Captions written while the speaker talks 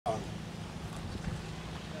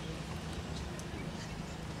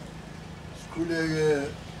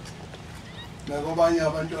sikhuleke nakobanye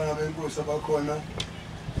abantwana benkosi abakhona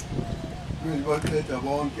bezibaqeda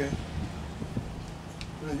bonke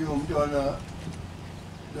njengomntwana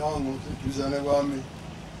nangoseduzane kwami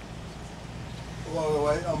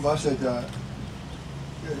wayi-ambassador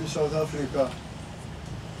in South Africa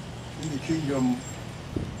in the Kingdom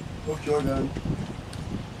of Jordan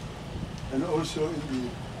and also in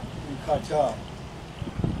Qatar.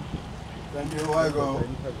 Kanti wayeko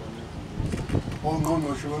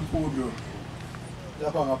ongqongqoshe wemfundo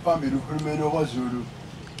lapha ngaphambili uhulumeni wakwaZulu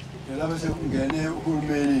nalapha sekungene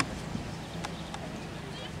uhulumeni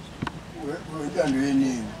wentando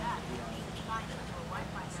yeningi.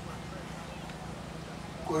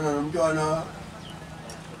 Kona nomntwana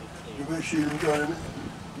ngibeshile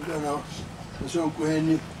umntwana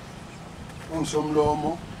osonkwini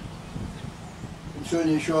ongisomlomo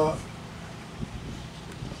umhlonishwa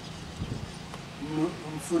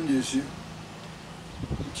umfundisi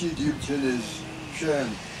Mangosuthu Buthelezi Shem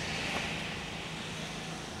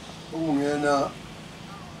ungena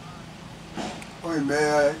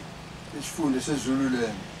oyimeya isifunda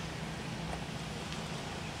seZululand.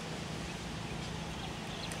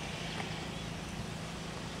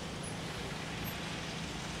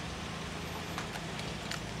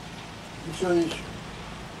 Umhlonishwa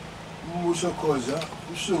umbuso khoza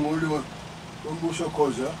usunguli wombuso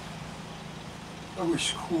khoza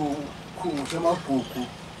akuyisikhungo samagugu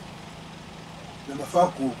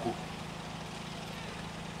namafagugu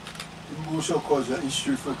imbuso khoza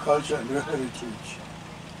Institute for Culture and Heritage.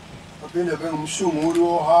 Aphinde bengumsunguli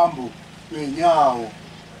wohambo lwenyawo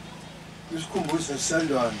kwisikhumbuzo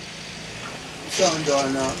Sandlwane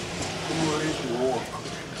Community Walk.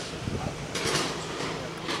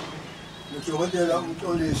 Nodokotela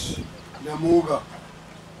uMxolisi Namuka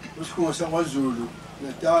kwisikhungo sakwaZulu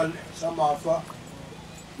Natal samafa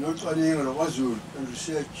nocwaningo lwakwaZulu and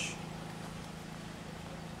research.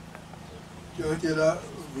 Dokotela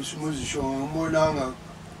Vusimuzisho ngimbonanga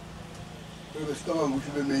besicabanga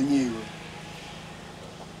ukuthi bemenyiwe.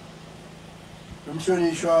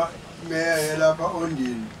 Nomhlonishwa meya yalapha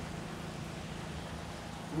Ondini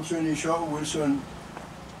umhlonishwa Wilson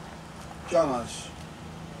Changas.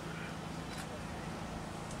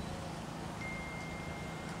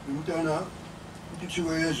 Umntwana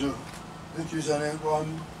utithiwe yezo eduzane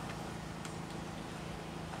kwami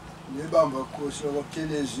nebamba khosi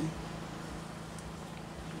lakwaButhelezi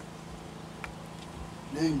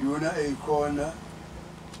ney'nduna ey'khona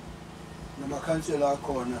namakhansela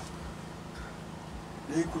akhona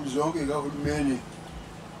ney'khulu zonke kahulumeni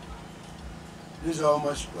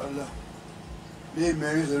nezawomasipala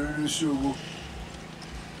ney'meya zalolu suku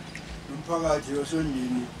nomphakathi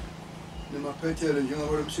wasondini namaphethelo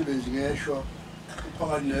njengoba lo msebenzi ngeshwa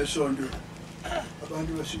phakathi nesonto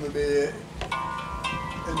abantu basuke beye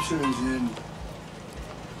emsebenzini.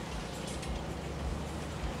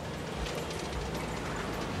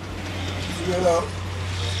 Sibela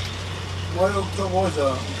moya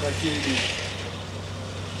ukuthokoza mkhathini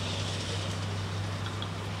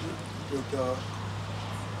Dr.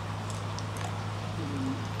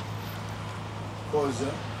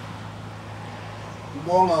 Khoza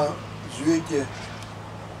ngibonga Zwide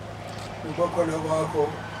ukukhona kwakho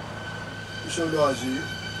isolwazi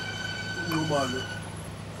unqumalo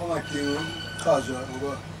ongadingi ukuchazwa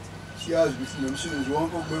ngoba siyazi ukuthi nomsebenzi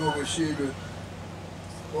wonke okubekwa kwesilwe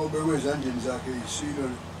obekwe ezandleni zakhe yisilo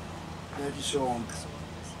nathi sonke.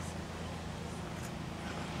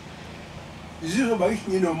 Izizwe bakithi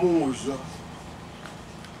nginomuzwa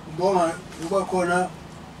ngibonga ukuba khona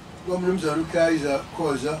kwamnumzana uKaiser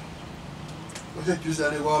Khoza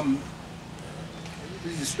oseduzane kwami.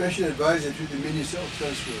 He's the special advisor to the Minister of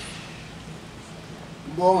Transport.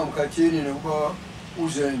 Ngibonga mkhathini nokuba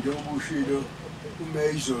uze njengoba ushilo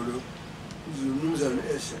umeya izolo umnumzana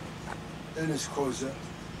Ernest Khoza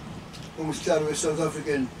ungusitari we-South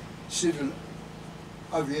African Civil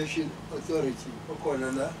Aviation Authority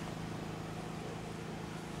okhona la.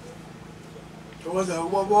 Thokoza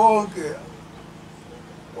kuba bonke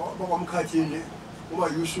bakwamkhathini kuba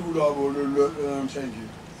yusuku lwabo namhlanje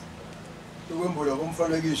ukwembula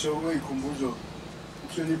komfanekiso weyikhumbuzo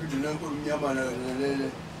ukuhlonipha indunankulu uMnyamana nalele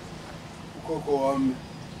ukhokho wami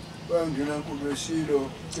bayindunankulu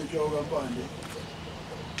wesilo uCetshwayo kaMpande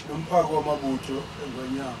nomphako wamabutho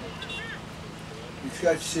eNgonyama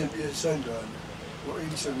isikhathi sempi yeSandlwane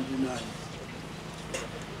ngo-1879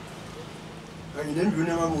 kanye nenduna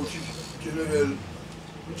yamabutho General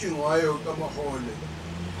Mtshingwayo kaMahole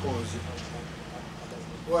Khoza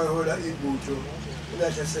wayehola ibutho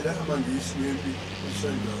elahlasela amangisi ngempi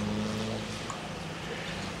eSandlwane.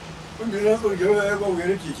 unduna njengoba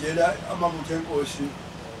kwakungena ejijela amabutho enkosi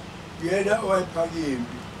yena owayephaka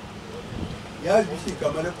impi yazi ukuthi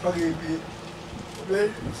igama lokuphaka impi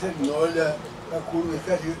besengcola kakhulu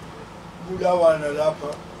ngesikhathi bulawana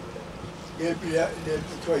lapha ngempi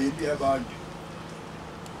kuthiwa yimpi yabantu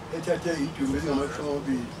ethathe idumbu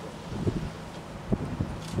ezingamashumi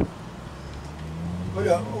 2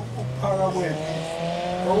 kodwa ukuphaka kwempi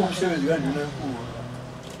kwakuwumsebenzi kanduna enkulu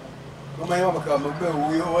ngamanye amagama kube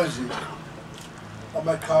wuye owazi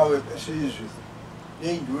amaqhawe esizwe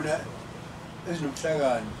ney'nduna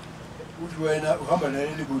ezinobuhlakani ukuthi wena uhamba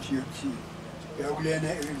naleli buthi yokuthini yakulena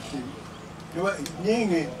elithini ngoba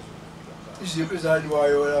iningi izimpi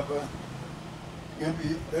ezaliwayo lapha ngempi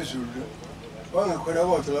ezulu wangekhona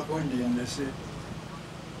kodwa lapho endini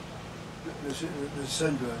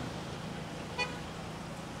nesandlwane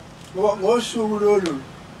ngoba ngosuku lolu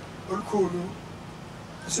olukhulu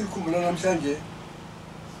esikhumbula namhlanje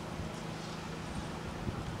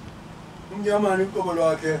umnyamani uqobo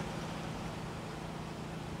lwakhe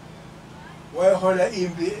wayehola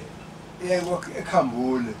impi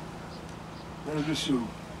ekhambule ngalolu suku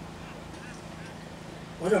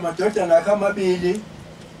kodwa amadodana akhe amabili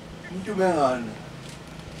uNtubengana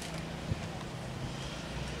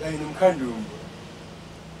kanye nomkhandumba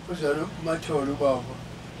uzalo uMatholo ubaba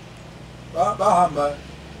bahamba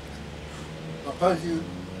ngaphansi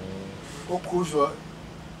kokukhuzwa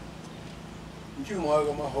intshinga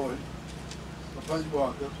kamaholi ngaphansi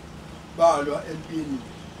kwakhe balwa empini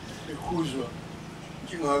bekhuzwa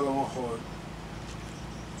intshinga kamaholi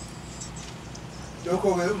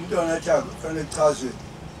lokho-ke umntwana athi kufanele kuchazwe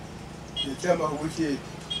ngethemba ukuthi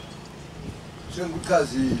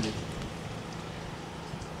sengikuchazile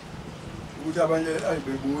ukuthi abantu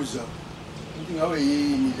ayibebuza ukuthi ngabe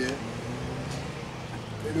yini le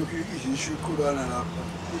elokhu izisho ikhulana lapha.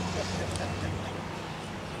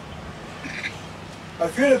 I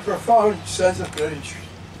feel a profound sense of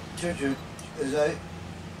gratitude as I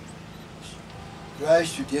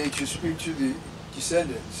rise today to speak to the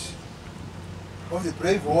descendants of the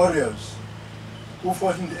brave warriors who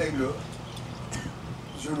fought in the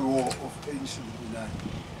Anglo-Zulu War of 1879.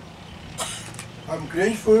 I'm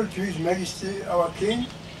grateful to His Majesty our King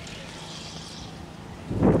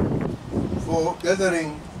for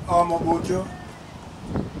gathering our Mangosuthu,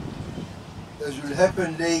 as will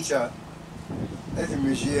happen later at the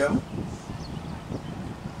museum.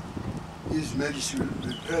 His Majesty will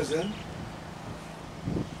be present.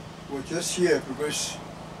 We're just here because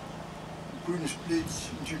we couldn't split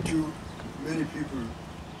into too many people.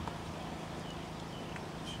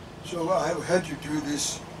 So I have had to do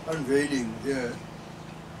this unveiling here.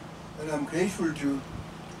 And I'm grateful to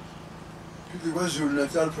the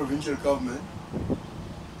KwaZulu-Natal Provincial Government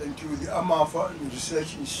and to the Amafa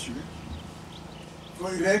Research Institute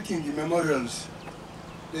for erecting the memorials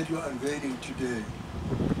that we are unveiling today.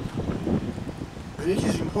 And it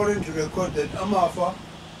is important to record that Amafa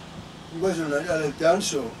and KwaZulu-Natal have done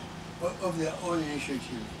so of their own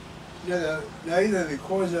initiative. Neither the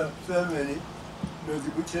Khoza family nor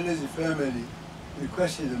the Buthelezi family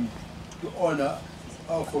requested them to honor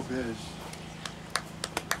our forebears.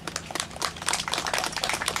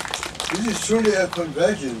 This is truly a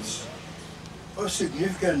convergence of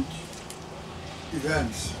significant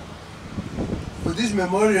events. For these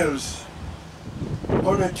memorials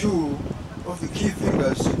honor two of the key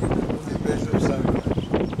figures of the Battle of Sandlwane.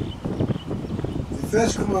 The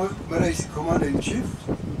first commemorates the Commander-in-Chief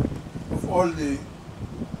of all the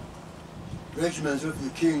regiments of the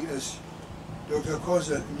King, as Dr.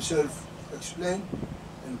 Khoza himself explained,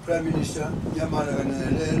 and Prime Minister Nyamana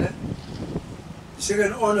Kananelele. The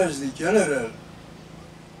second honors the General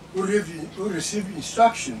who received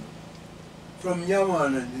instruction from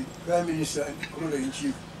Nyamana, the Prime Minister and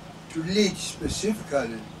Commander-in-Chief, to lead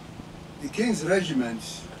specifically the King's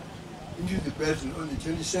regiments into the battle on the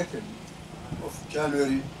 22nd of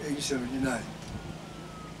January 1879.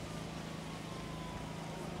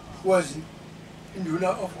 Was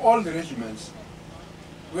Induna of all the regiments.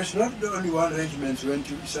 It was not the only one regiment went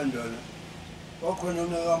to Sandlwane. Wakhona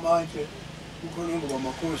uNakamanje, ukhona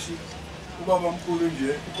uNgobamakhosi, ubaba mkhulu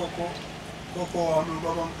nje, koko wami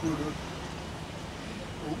ubaba mkhulu,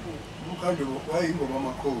 uMkhandlo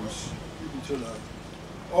wayingobamakhosi ibutho lakhe.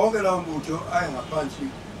 Onke lawo mbutho ayengaphansi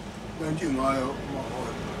kwentingayo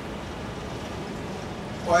uMaholo.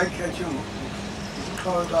 Wayekhethe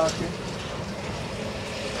ngobuqhawe bakhe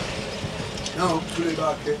nangobuchule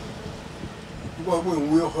bakhe ukuba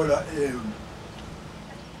kuyinguye ohola eyona.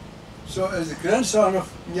 So as the grandson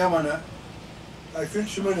of Nyamana, I feel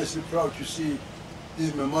tremendously proud to see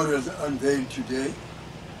these memorials unveiled today.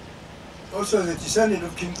 Also, the descendant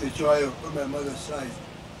of King Tejoyo on my mother's side,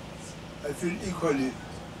 I feel equally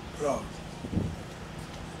proud.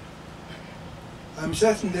 I'm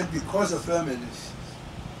certain that because of families,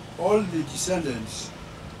 all the descendants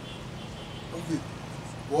of the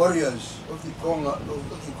warriors of the Konga,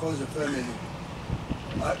 of the Koza family,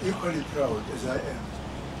 are equally proud as I am.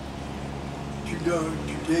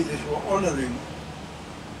 Today that we're honoring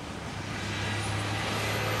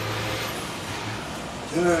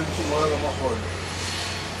General Kimwala Maholo.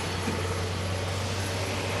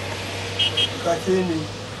 Katini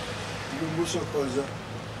Lumbuso Koza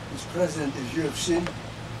is present, as you have seen,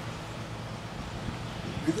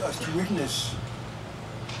 with us to witness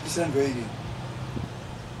this unveiling.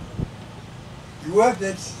 The work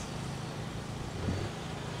that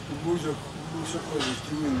Lumbuso Koza is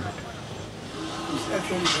doing is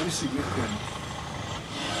actually very significant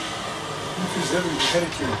in preserving the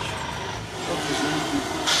heritage of the Zulu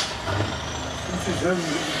people, in preserving the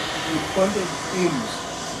important themes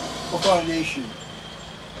of our nation,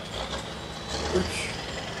 which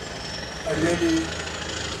are really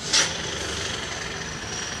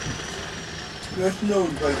not known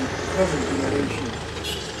by the present generation,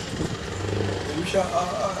 and which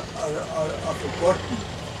are forgotten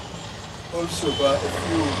also by a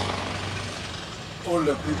few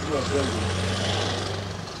older people who are present.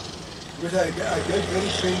 Because I get very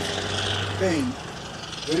pain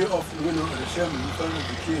very often when I'm assembly in front of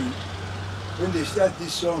the king, when they start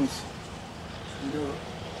these songs,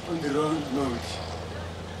 on the wrong notes.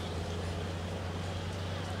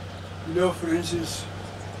 For instance,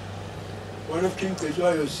 one of King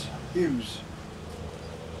Tejoyo's hymns,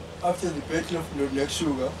 after the Battle of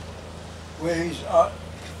Nexuga, where his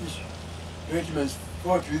regiments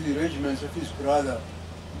fought with the regiments of his brother,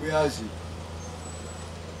 Muyazi,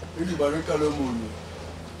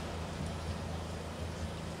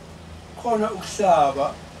 khona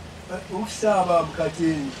ukusaba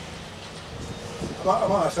mkhathini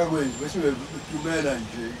abangasakwenzi bese bedumela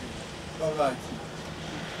nje phakathi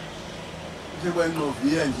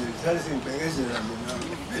sekwayinovia nje sale sengibhekezela nje nami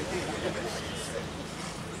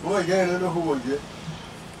ngoba ngeke lokho nje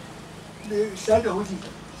lisanda ukuthi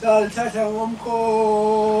salithatha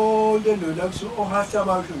ngomkhonto endoda ohasa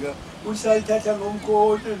abantu nje usalithatha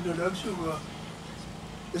ngomkhonto endoda kusuka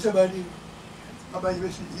bese abanye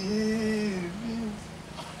bese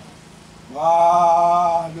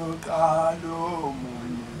kalo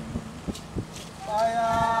munye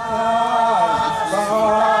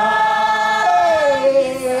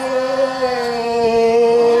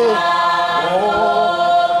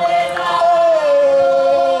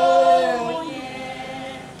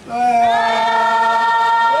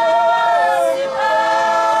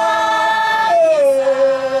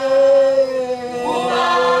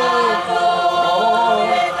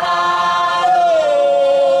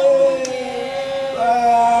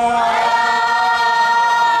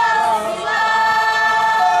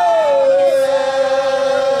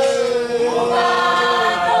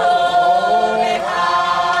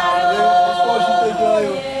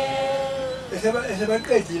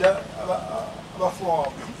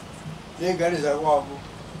abafowabo ney'ngane zakwabo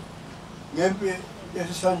ngempi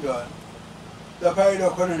yaseSandlwane lapha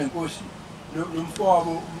ayelwa khona nenkosi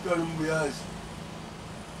nomfowabo umntwana umbuyazi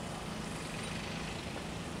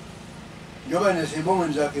njengoba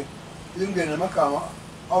nesibongweni zakhe lingena amagama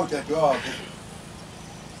awudadewabo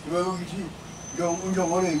njengoba ukuthi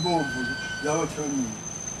unjongolo yibomvu labathonile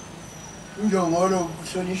unjongolo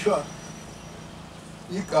uhlonishwa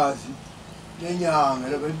igazi lenyanga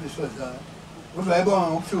labantu besifazane kodwa ayibonga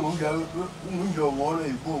ngobuhlungu njalo unjongolo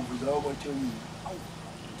yibomvu zawo bathonile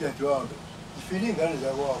udadewabo zifile iy'ngane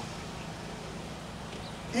zakwabo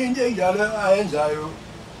into enjalo ayenzayo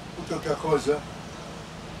uDr. Khoza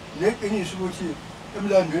neqiniso ukuthi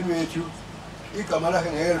emlandweni wethu igama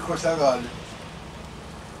lakhe ngeke likhohlakale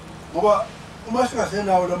ngoba uma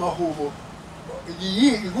singasenawo la mahubo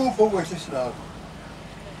ikuphi okwethu esinakho.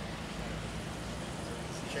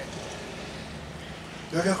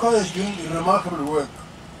 Dr. Khoza is doing remarkable work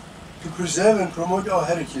to preserve and promote our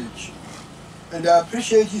heritage, and I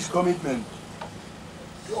appreciate his commitment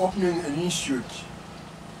to opening an institute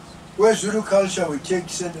where Zulu culture will take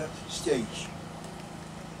center stage.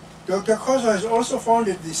 Dr. Khoza has also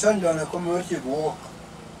founded the Sandlwane Commemorative Walk,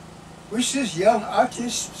 which sees young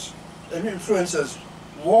artists and influencers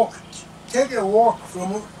take a walk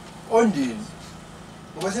from Ondini.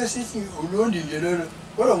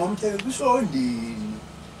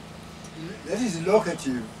 That is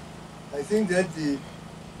locative. I think that the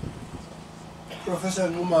Professor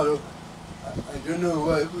Numalo, I don't know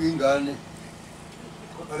why Ingani,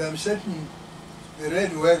 but I'm certain the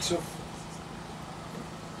red works of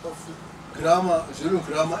of grammar, Zulu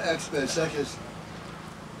grammar experts such as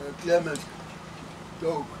Clement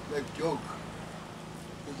Joke,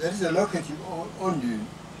 There is a locative only.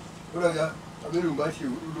 Ulaga abiru bashi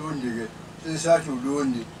ulondi, sensati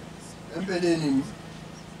ulondi. Empeleni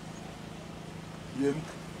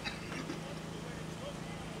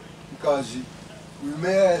because we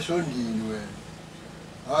may as only anywhere.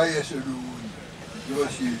 I as a loon,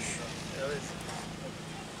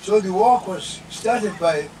 so the walk was started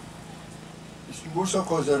by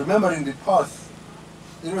Musakos, remembering the path.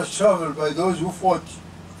 It was traveled by those who fought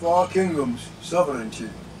for our kingdom's sovereignty.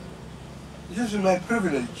 It is my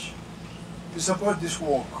privilege to support this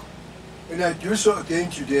walk, and I do so again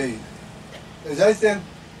today, as I thank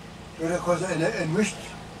Dr. Kosa and wish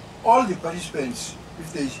all the participants,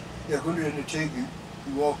 if they are going to undertake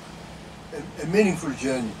the walk, a meaningful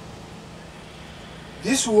journey.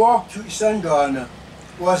 This walk to Sandlwane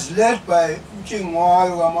was led by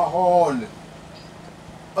Mchingwayo Wamahole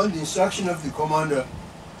on the instruction of the commander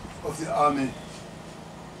of the army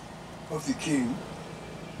of the king,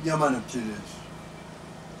 Nyamana Buthelezi.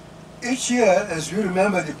 Each year, as we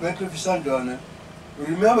remember the Battle of Sandlwane, we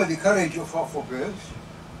remember the courage of our forebears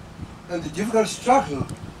and the difficult struggle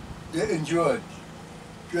they endured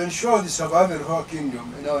to ensure the survival of our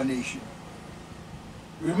kingdom and our nation.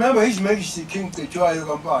 We remember His Majesty King Tejoayo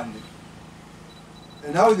Kampande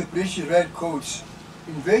and how the British redcoats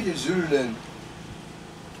invaded Zululand,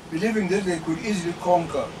 believing that they could easily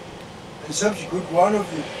conquer and subjugate one of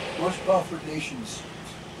the most powerful nations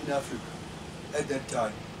in Africa at that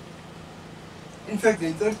time. In fact,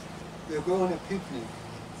 they thought they were going on a picnic,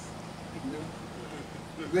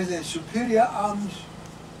 because their superior arms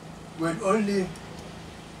were only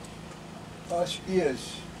our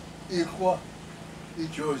spears, Ikwa,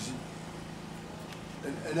 Ijozi,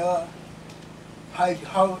 and our height,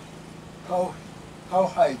 how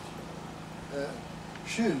height,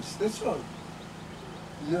 shields, that's all.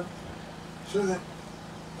 So that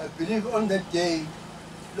I believe on that day,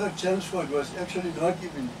 Lord Chelmsford was actually not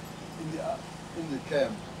even in the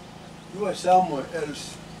camp. He was somewhere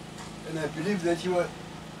else, and I believe that he was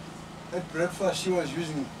at breakfast. He was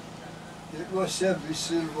using, it was served with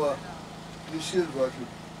silver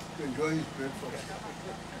to enjoy his breakfast,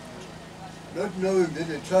 not knowing that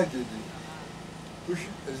a tragedy, which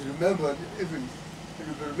is remembered even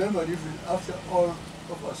after all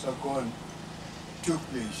of us are gone, took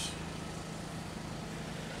place.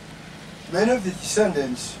 Many of the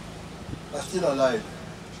descendants are still alive.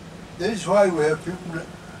 That is why we have people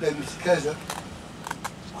like Mr.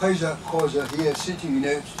 Kaiser Kosa here sitting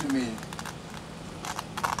next to me.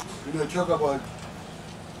 Talk about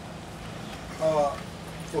our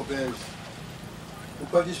forebears who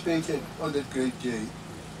participated on that great day.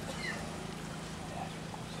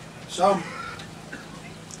 Some,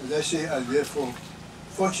 as I say, are therefore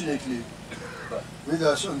fortunately with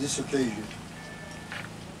us on this occasion.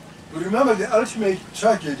 We remember the ultimate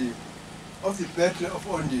tragedy of the Battle of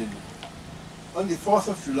Ondini on the 4th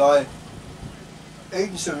of July,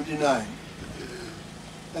 1879,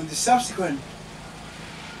 and the subsequent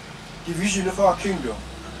division of our kingdom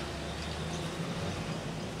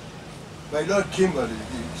by Lord Kimberley,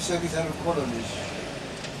 the Secretary of Colonies.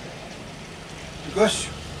 Because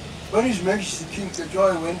when His Majesty King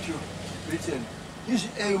Tejoayo went to Britain, his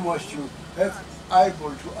aim was to have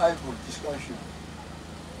eyeball-to-eyeball discussion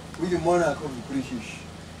with the monarch of the British,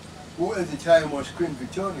 who at the time was Queen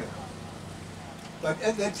Victoria. But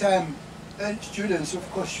at that time, and students of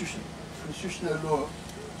constitutional law,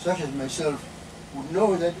 such as myself, would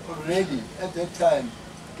know that already at that time,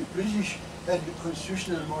 the British had a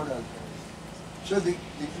constitutional monarch. So the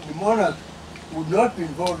monarch would not be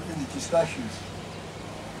involved in the discussions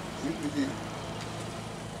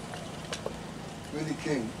with the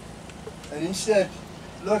king. And instead,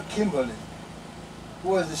 Lord Kimberley, who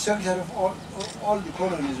was the secretary of all the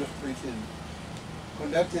colonies of Britain,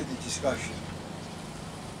 conducted the discussion.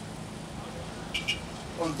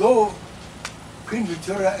 Although Queen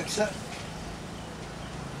Victoria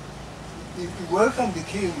he welcomed the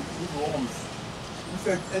king with warmth. In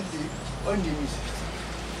fact, at the what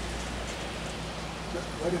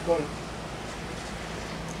do you call it?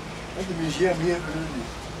 At the museum here in Burundi,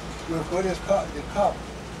 we have got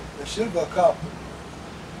the silver cup,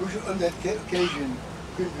 which on that occasion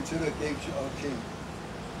Queen Victoria gave to our king.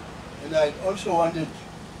 And I also wanted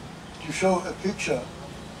to show a picture,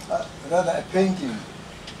 rather a painting,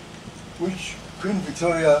 which Queen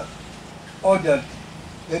Victoria ordered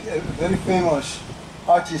that a very famous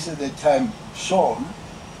artist at that time, Saul,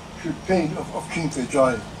 should paint of King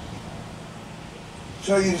Tejoayo.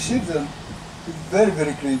 So he received them with very,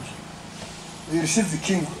 very great They received the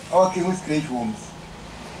king, our king, with great warmth.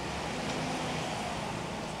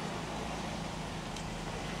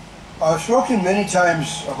 I've spoken many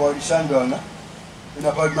times about Sandlwane and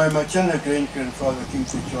about my maternal great-grandfather, King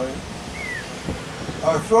Buthelezi.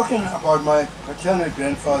 I've spoken about my paternal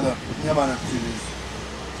grandfather, Mangosuthu Buthelezi,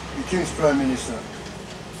 the king's prime minister,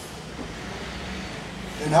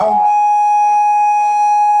 and how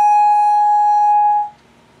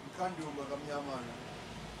my grandfather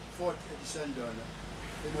fought at Sandlwane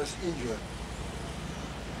and was injured.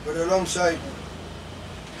 But alongside,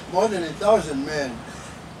 more than 1,000 men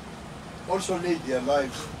also laid their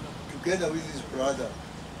lives together with his brother,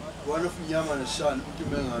 one of Mnyamana's son,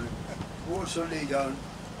 who also laid down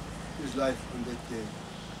his life on that day.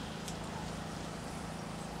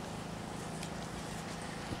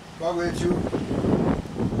 Bagwethu,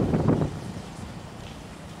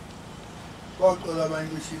 baqola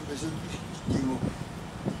abantu ukuthi besidingo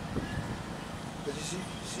bese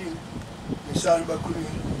ngesani bakhulume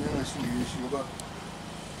njengesingisi ngoba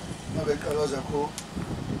abeqalaza kho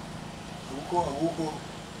akukho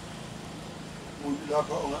umuntu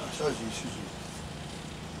lapha ongasazi isizulu.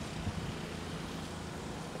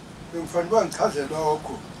 Bengifanele bangichazele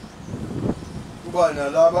lokho kuba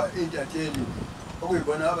nalaba entertainment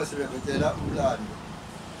okuyibona abasebevethela umlando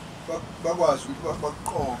bakwazi ukuthi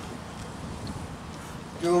bakuqophe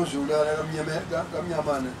njengomzulwana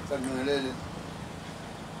kamnyamana kanqengelele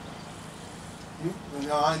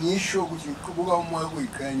ngisho ukuthi kubuka umoya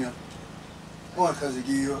kuyiqhenya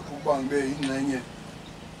ongachazekiyo ukuba ngibe yingxenye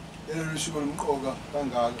lelo suku lomqoka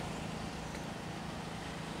kangaka.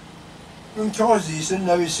 Ngithokozise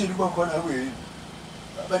nabesile bakhona kwenu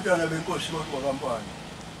abantwana benkosi bakwaMpane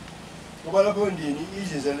ngoba lapho endini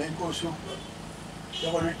izinze lenkosi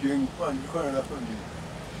yabona udinga Mpane khona lapho endini.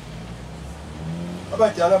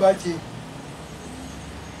 Abadala bathi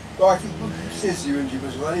seziwe nje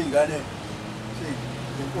bezwana ingane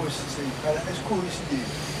lenkosi seyikhala esikhulu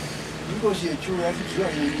isidili. Inkosi yethu yathi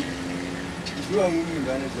kuthiwa yini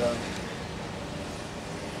ingane zami.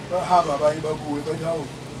 Bahamba abanye bakuwe bathi hawu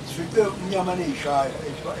sifice umnyamana eyishaya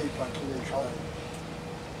eyiphanthile eyishaya.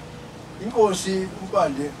 Inkosi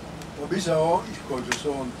uMpande wabiza isigodlo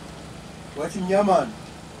sonke wathi Mnyamana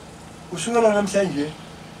kusukela namhlanje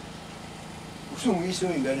usunguyise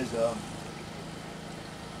wey'ngane zami.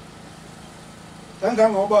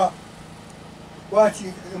 Kangangoba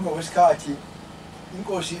kwathi emva kwesikhathi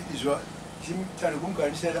inkosi izwa simthanda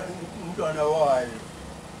ukumganisela umntwana wayo,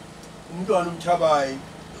 umntwana umthabayi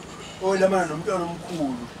olamana nomntwana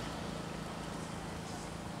omkhulu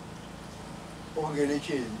ongena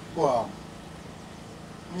etsheni kwami.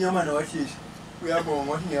 Mnyamana wathi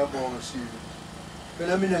uyabonga, wathi ngiyabonga silo.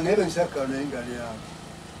 Phela mina ngeke ngisagana ingane yami.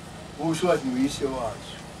 Usho wathi nguyise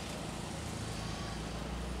wazo.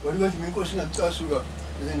 Wathi inkosi ngacasuka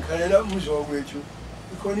ngikhalela umuzi wakwethu.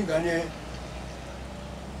 Ikhona ingane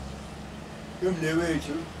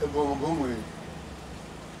yomnewethu ebongobongweni.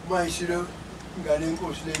 Uma isilo ingane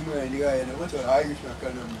yenkosi leyimwenga yena kodwa hayi ngisho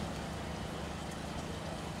ngakana mina.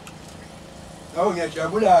 Nawe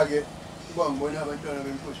ngiyajabula-ke ukuba ngibona abantwana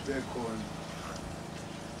benkosi bekhona.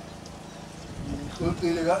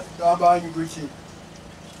 Ngixoxile kabanye ukuthi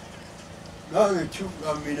nangethu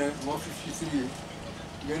mina ngo-53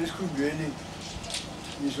 ngena esikhundleni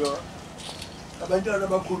ngizwa abantwana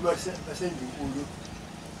abakhulu basendinkulu.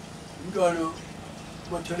 Umntwana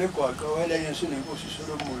uMathole Gwaqa wayelenyeswe nenkosi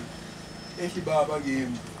uSolomoni ethi baba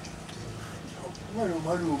kimi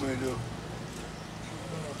unganomalume lo.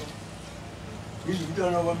 Ngizwa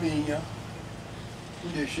umntwana waminya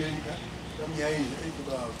undesheni kamnyayiza ethi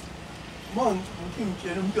baba uma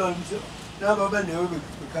ngitshela umntwana ukuthi naba abanewe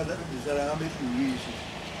bekhala bezala ngami edlulisi.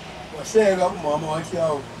 Waseka umama wathi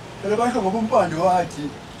hawu phela basho ngoba uMpande wathi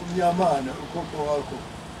umnyamana ukhokho wakho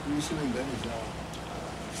uyise wey'ngane zawo.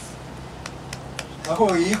 Ngakho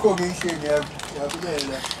yikho-ke ngihle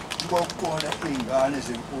ngiyabulela ukuba kukhona iy'ngane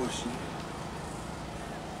zenkosi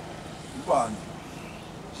Mpande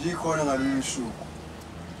zikhona ngalolu suku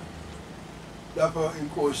lapho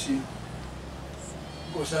inkosana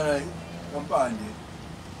kaMpande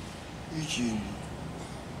ijini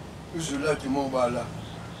uZulati Mobala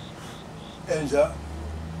enza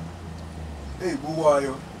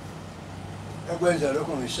ey'bukwayo ekwenza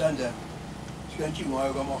lokho ngesandla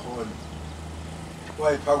sikantshingayo kaMaholo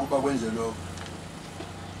wayiphaka ukuba kwenze lokho.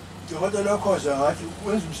 Kodwa lokhoza ngathi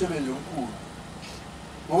wenza umsebenzi omkhulu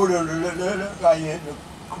ngokulondolola kanye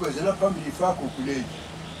nokuqhubezela phambili ifagugu lethu.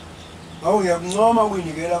 Ngakho ngiyakuncoma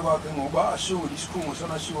ukuyinikela kwakhe ngoba asungule isikhungo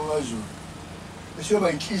samasiko kaZulu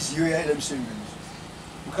esiyoba inhliziyo yale msebenzi.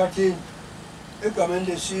 Mkhathini egameni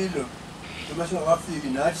lesilo noma singakafiki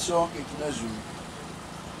nathi sonke thina Zulu.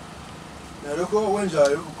 Nalokho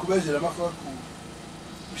okwenzayo uqhubezela amafakakhulu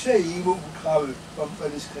useyibo ubuqhawe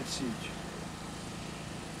bamfana isikhathi sethu.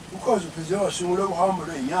 Ukhozi upheze wasungula uhambo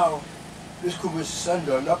lwey'nyawo lwesikhumbuzo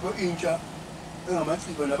sisandwane lapho intsha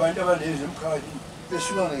engamaciko nabantu abanezi emphakathini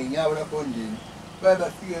besuka ngey'nyawo lapho ondini baye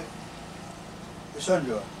bafike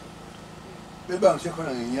eSandlwane bebangise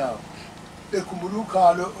khona ngey'nyawo bekhumbula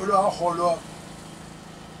ukhalo olwaholwa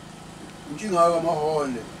intshingayo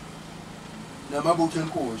kamahole namabutho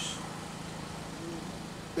enkosi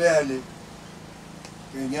bele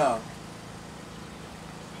ngey'nyawo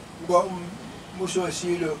ukuba umbuso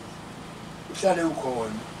wesilo uhlale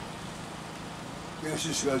ukhona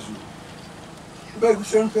ngesizwe sikaZulu. Kube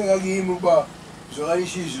kuhlonipheka kimi ukuba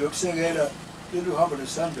ngizwakalisha izwi lokusekela lolu hambo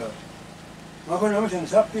lwesandlwane. Ngakho namuhla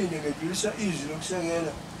ngisaphinde ngedlulisa izwi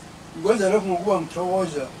lokusekela. Ngikwenza lokhu ngokuba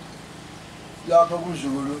ngithokoza lapha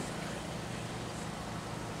kumzukulu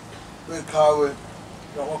weqhawe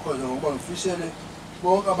lakwaKhoza ngokuba ngifisele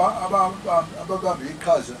bonke ababambe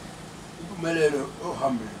iqhaza impumelelo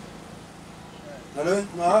ohambeni.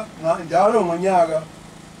 Njalo ngonyaka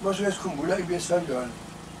masuke sikhumbula impi yeSandlwane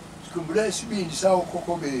sikhumbula isibindi sawo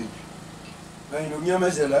khokho bethu kanye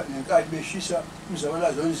nokunyamezela ngenkathi beshisa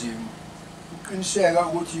umzabalazo onzima uqiniseka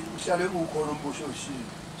ukuthi uhlale ukhona umbuso wesizwe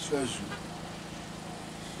sikaZulu.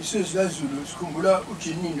 Isizwe sikaZulu sikhumbula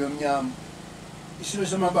uJinini omnyama isilo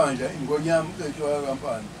samabandla ingonyama etshwaya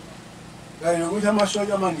kampani kanye nokuthi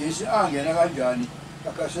amasotsha amangisi angena kanjani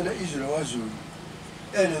agasela izwe lakwaZulu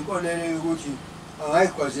enenkolelo yokuthi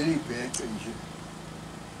angayigwazela ibhece nje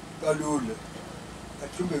kalula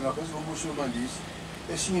athumbe ngaphansi kombuso wamandisi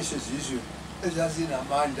esinye sezizwe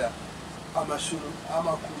ezazinamandla amakhulu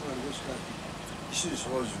ngalesikhathi isizwe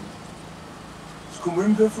sakwaZulu. Sikhumbula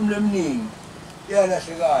imiphefumulo eminingi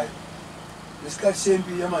eyalahlekayo ngesikhathi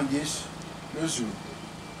sempi yamangisi noZulu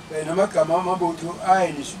kanye namagama amabutho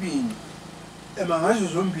ayenesibindi emangazo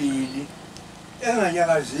zombili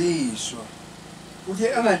enganyakaziswa ukuthi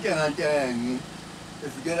engantengantengi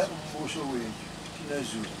evikela umbuso wethu thina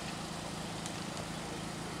Zulu.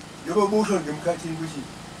 Njengoba busho nje emkhathini ukuthi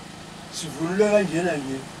sivunule kanjena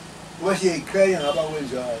nje ngoba siyayiqhenya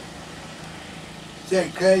ngabakwenzayo.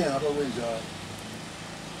 Siyayiqhenya ngabakwenzayo.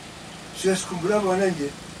 Siyasikhumbula bona nje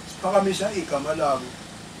siphakamisa igama labo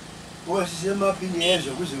ngoba sisemaphini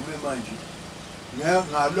yezwe kuze kube manje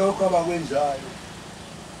ngalokho abakwenzayo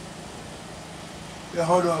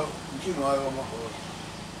beholwa intshingayo kamaholo.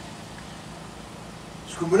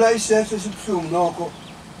 Sikhumbula isehlo esibuhlungu nokho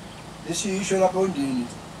lesiyisho lapha ondini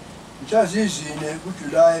mhla zizine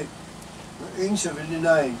kuJulayi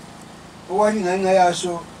 1979 okwathi ngenxa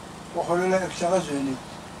yaso kwaholela ekuhlakazweni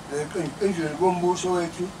eqenjweni kombuso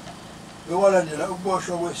wethu bekwalandela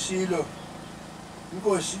ukuboshwa kwesilo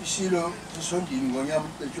inkosi isilo sesondini ngonyama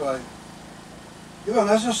etshwayo. Yeba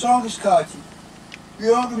ngaso sonke isikhathi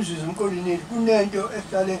yonke imizuzu emqondweni yethu kunento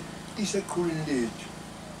ehlale iseqhulwini lethu.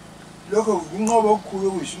 Lokho kunqoba okukhulu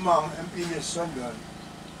okuyisimanga empini yeSandlwane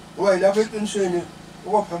ngoba yilapho eqinisweni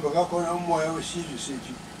okwaphambeka khona umoya wesizwe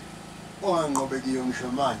sethu onganqobekiyo ngisho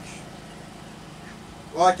manje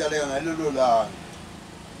wadaleka ngalelo langa.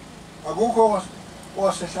 Akukho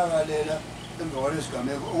owasehlakalela emva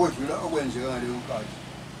kwalesigameko okwedlula okwenzeka ngaleyo nkathi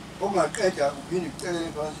okungaqeda kuphinde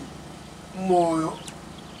kucelele phansi umoya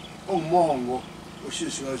ongumongo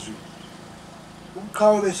wesizwe sikaZulu.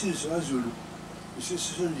 Ubuqhawe besizwe sikaZulu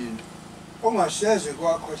isisondini ongaseze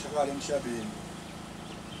kwakhohlakala emhlabeni.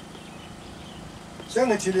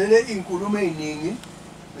 Sengithilele inkulumo eziningi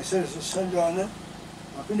ngesizwe seSandlwane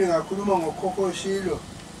ngaphinde ngakhuluma ngokhokho wesilo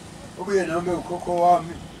obuye nami ukhokho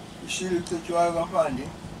wami isilo icetshwayo kampande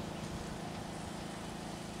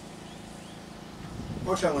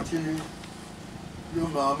ohlangothini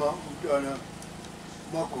lomama umntwana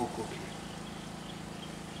magogo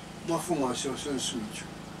mafungwa sososuthu.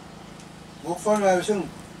 Ngokufanayo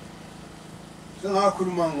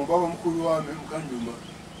sengakhuluma ngobaba omkhulu wami uMkanduma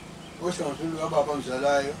ohlangothini lukababa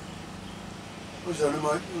ngizalayo uzaluma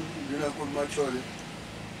uNdunankulu Machole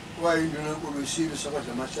wayindunankulu wesilo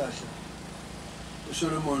sakwaDlamahlahla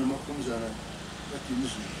uSolomon Makhumzana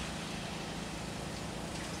kaDinizulu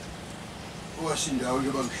owasindawo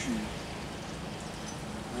njengoba ngishilo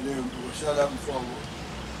ngaleyo nto wasala mfoko.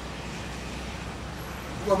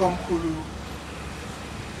 Ubaba omkhulu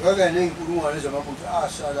wakanye ney'nkulungwane zamabutho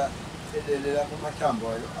asala elele lapho amathambo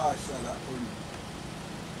ayo asala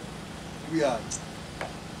uyaca.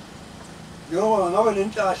 Njengoba ngaba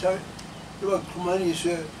nenhlanhla yoba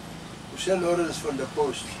kuxhumaniswe uSir Lawrence from the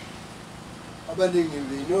Post. Abaningi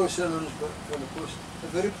they know Sir Lawrence from the Post, a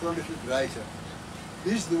very prolific writer.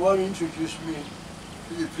 This is the one who introduced me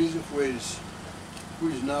the Prince of Wales, who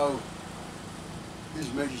is now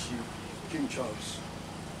His Majesty King Charles.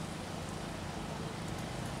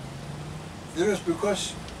 That was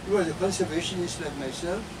because he was a conservationist like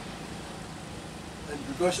myself, and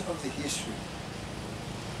because of the history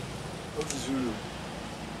of the Zulu,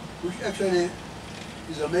 which actually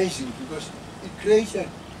is amazing because it created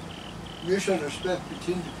mutual respect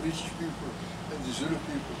between the British people and the Zulu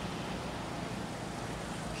people.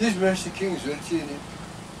 His Majesty King Zwelithini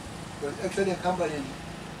was actually accompanied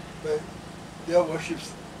by their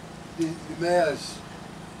worships, the mayors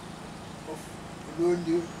of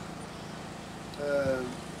Ulundi,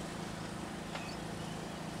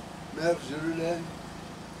 Mayor of Zululand,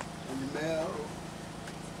 and the Mayor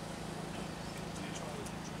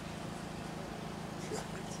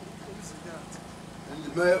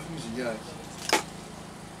of Mziyat.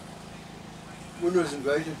 When I was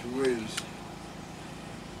invited to Wales,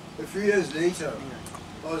 a few years later,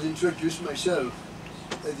 I was introduced myself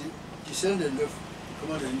as the descendant of the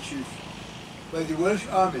Commander-in-Chief by the Welsh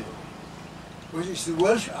Army, which is the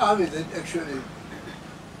Welsh Army that actually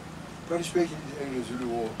participated in the Anglo-Zulu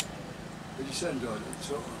War, the Sandlwane and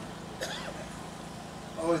so on.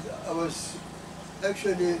 I was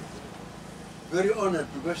actually very honored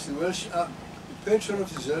because the Welsh Army, the patron of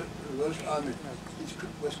the Welsh Army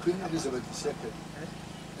was Queen Elizabeth II.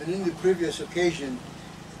 And in the previous occasion,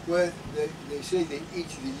 where they say they eat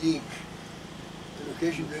the leek, an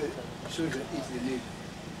occasion where soldiers eat the leek,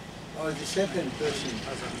 I was the second person,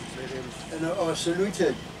 and I was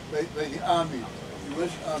saluted by the army, the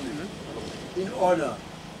Welsh Army, in honor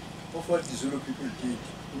of what the Zulu people did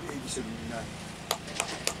in 1879.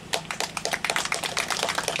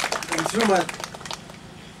 And through my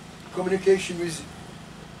communication with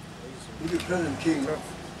the present King of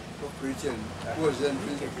Britain, who was then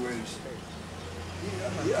Prince of Wales,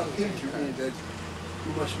 he appealed to me that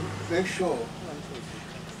we must make sure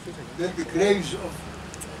that the graves of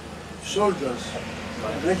soldiers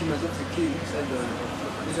and regiments of the King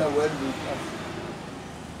these are well looked after.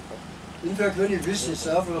 In fact, when he visited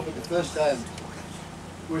South Africa for the first time,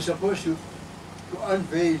 we were supposed to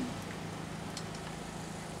unveil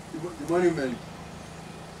the monument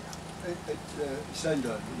at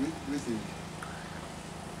Sandlwane with him.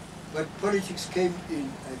 But politics came in.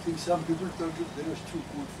 I think some people thought that was too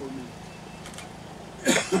good for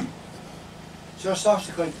me. So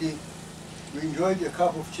subsequently, we enjoyed a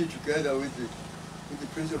cup of tea together with the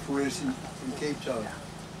Prince of Wales in Cape Town.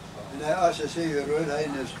 And I asked, I say, Your Royal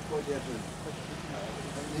Highness, what happened?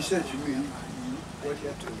 And he said to me, what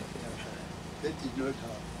happened? That did not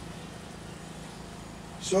happen.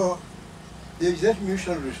 So there is that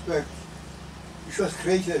mutual respect which was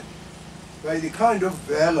created by the kind of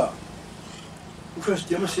valor which was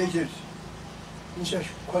demonstrated in such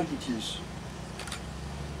quantities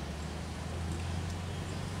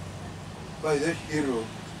by that hero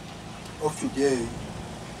of today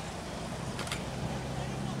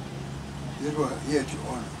that we are here to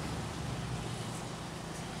honor.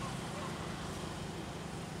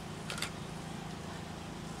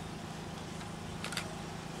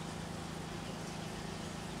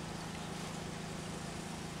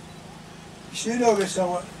 Isilo-ke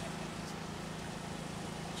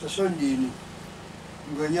sasondini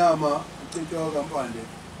ngonyama uCinto kaMpande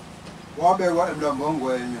wabekwa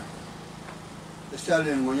eMlambongwenya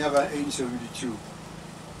eStaleni ngonyaka 1872.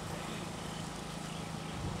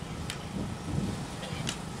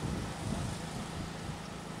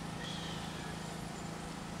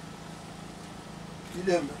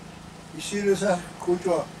 Ilembe isilo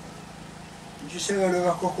sakhutshwa intshisekelo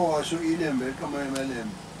kakhokho waso ilembe eqhamuka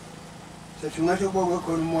emalembe. Sathi ngathi kube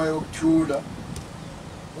khona umoya wokuthula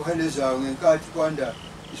ohelezayo ngenkathi kwanda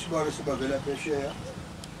isibalo sibavela phesheya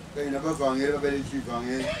kanye nabavangeli babelethi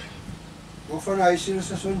ivangeli. Ngokufanayo isilo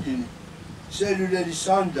sasondini selulela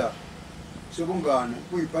isandla sobungane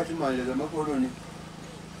kuyiphathimandla lamakoloni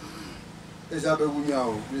ezabe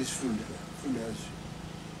kunyawo lesifundazwe.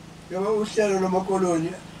 Yaba uhlelo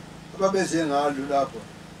lwamakoloni ababeze ngalo lapho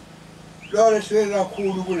lolo lisuke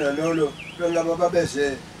kakhulu kunalolo labo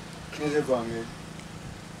ababeze ngezevangeli.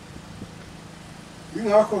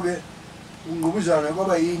 Yingakho-ke ukungqubuzana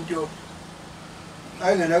kwaba yinto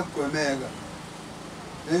ayingenakugwemeka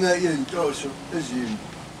ngenxa yezinhloso ezimbi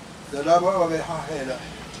zalabo ababehahela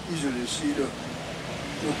izwe lesilo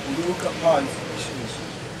nokubhuluka phansi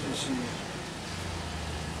isizwe.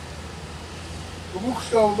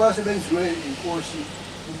 Ubuhlobo base benziwe inkosi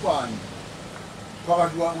uPani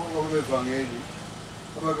phakathi kwabevangeli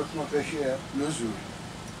ababephuma phesheya noZulu.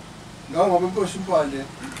 Ngoba inkosi uPani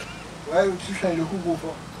wayethishayile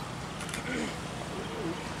ukufa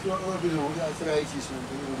obizwa ngokuthi arthritis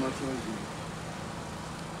rheumatism.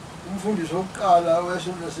 Umfundisi wokuqala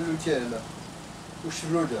waseluthela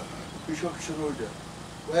uSchroeder, Bishop Schroeder,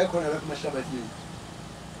 wayekhona lapha emahlabathini.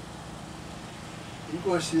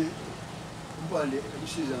 Inkosi umpande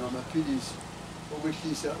emsiza ngamaphilisi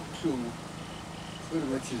okwehlisa ubuhlungu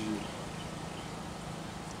be-rheumatism.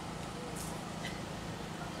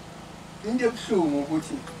 Into ebuhlungu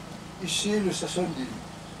ukuthi isilo sasondile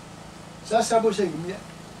sasabose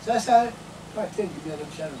sasaphathe ngiminyaka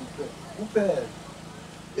emihlanu kuphela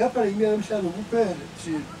yaphala ngiminyaka emihlanu kuphela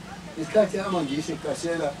isilo ngesikhathi amangisi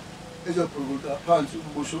ekasela ezobhukuta phansi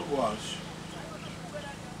umbuso waso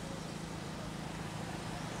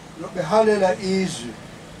behalela izwi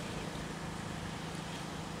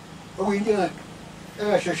okuyinto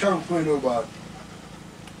engasheshanga kuphela abantu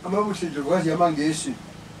amabutho nje kwazi yamangisi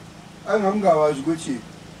angamngawazi ukuthi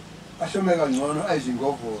asome kangcono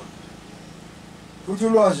ayizingovolo futhi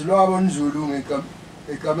ulwazi lwabo nzulu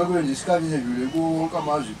ngegama kwenza isikhathi esedlule kuwonke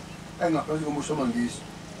amazwe ayengaphansi kombuso wamangisi.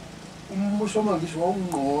 Umbuso wamangisi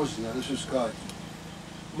wawungqozi ngaleso sikhathi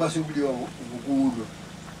uma sekuliwa ngokulwa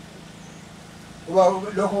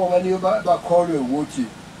ngoba lokho abanike bakholwe ukuthi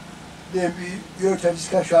lempi iyothatha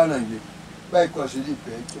isikhashana nje bayikwazile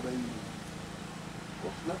ibhece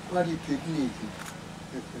kungathi iphikiniki.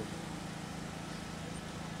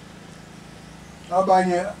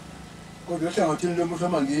 Abanye kodwa ohlangothini lombuso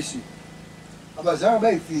wamangisi abazange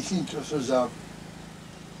bayifihli iy'nhloso zabo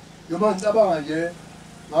noma ngicabanga nje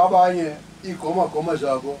ngabanye iy'gomagoma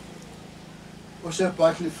zabo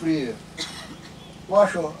useBartley Freer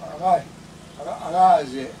washo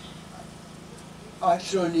akaze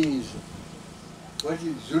ahlonizwe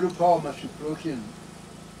wathi Zulu power must be broken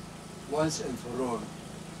once and for all.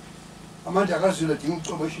 Amandla kaZulu adinga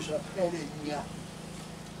ukucoboshiswa phele nya.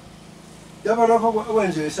 Yaba lokho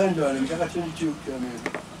okwenziwe eSandlwane mhla ka-22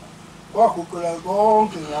 January kwaguqula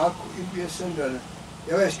konke ngakho impi yeSandlwane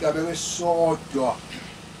yaba isigaba esisodwa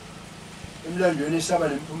emlandweni esaba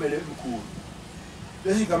nemiphumela emikhulu.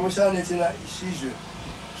 Lesi gama salethela isizwe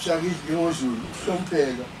sakithi njengoZulu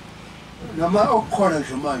ukuhlonipheka noma okukhona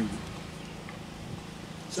nje manje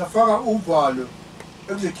safaka uvalo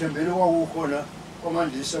ekuzethembeni kwakukhona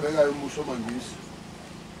kwamandisa abekayo umbuso wamangisi.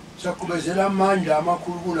 Saqhubezela amandla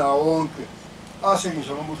amakhulu kunawo wonke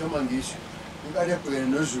asengiswa ngombuso wamangisi inkathi ebhekene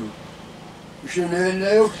noZulu. Ngisho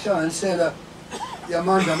leyo kuhlanganisela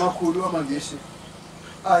yamandla amakhulu amangisi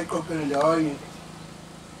ayiqoqele ndawonye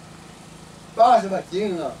baze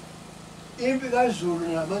badinga impi kaZulu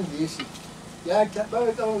namangisi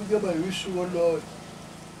babecabanga ukuthi yoba yisuku olulodwa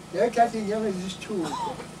yayithatha iy'nyanga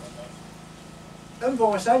eziyisithupha. Emva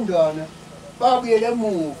kwaSandlwane babuyela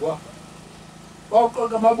emuva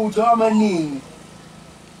baqoqa amabutho amaningi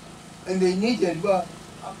and they needed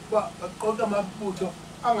baqoqa amabutho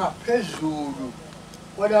angaphezulu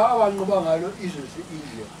kwalawo abanqoba ngalo izwe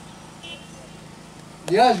lase-India.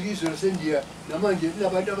 Niyazi izwe lase-India namanje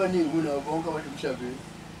linabantu abaningi kunabo bonke abantu emhlabeni.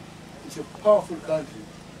 It's a powerful country.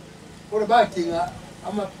 Kodwa badinga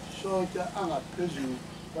amasotsha angaphezulu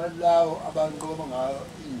kwalawo abanqoba ngayo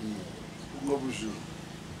i-India ukunqoba uZulu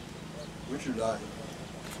ngoJulayi.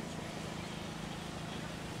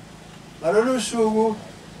 Ngalolu suku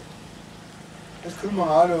esikhuluma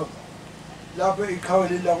ngalo lapho iqhawe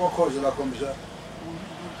leli lakwaKhoza lakhombisa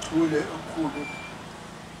ubuchule obukhulu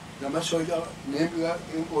namasotsha nempi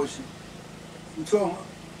yenkosi. Kuthiwa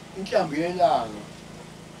inhlambi yelanga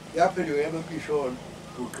yaphenduka yaba mpisholo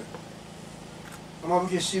buqe.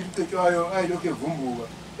 Amabutho esibili icetshwayo ayilokhu evumbuka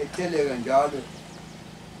etheleka njalo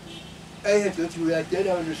eyedwa ethi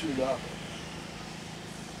uyadela olusuku lapho.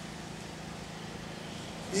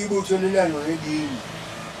 Ibutho lelanga ngelini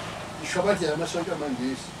ishabathela amasotsha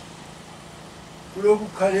amangisi kulokhu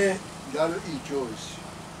kukhale njalo ijosi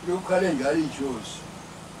kulokhu kukhale njalo ijosi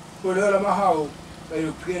kodwa lamahawu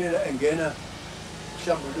bayophikelela engena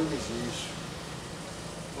mhlawumbe lokuziswa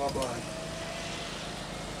wabanye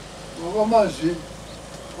ngokwamazwi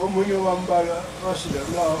omunye wambala wasida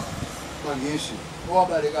kulawo mangisi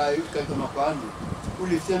owabalekayo ugaqa amabhande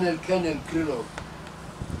uLieutenant Colonel Krylov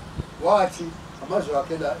wathi amazwi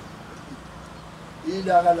akhe la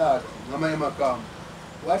ilaka lakhe ngamanye amagama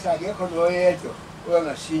wathi akekho noyedwa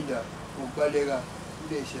oyangasinda ngokubaleka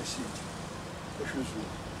kulesi yasithi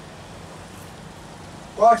eshoZulu.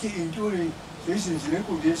 Wathi intuli seyizinzile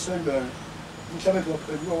enkundla yeSandlwane umhlabathi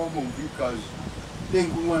waphenduka wabomvu igazi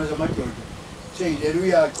ley'nkulungwane zamadoda seyilela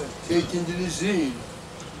uyaca seyithintilizile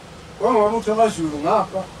kwangabutho kaZulu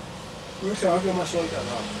ngapha kuyihlanganisa amasotsha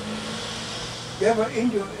lapho. Kepha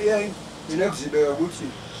into eyayinekuzibeka ukuthi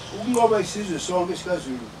ukunqoba isizwe sonke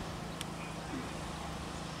sikaZulu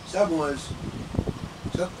sabungazi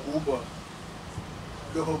sakuba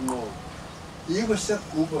lokho kunqobo yiko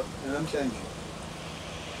sakuba namhlanje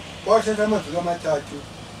kwathatha amaviki amathathu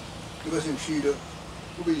kube sengishilo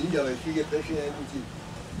kube indaba ifike phesheya ukuthi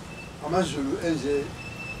amaZulu enze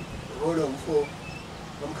rola ngfo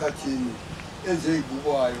nomkhathini enze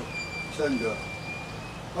ibukwayo Sandlwane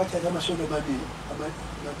bathatha amasonto amabili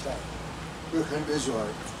amathathu bekhani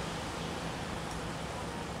bezwayo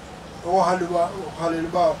ohalela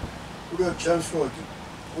ba ube transport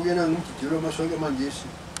ukuyena ngumdidilo amasonto amangisi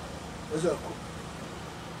bazakho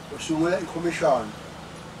basungula iCommission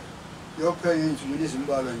yokupheka inzulu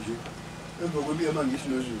ezimbalwa nje emva kwebi amangisi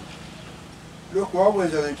noZulu lokho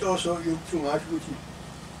wakwenza ngenhloso yokuthungatha ukuthi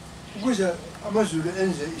ukuze amaZulu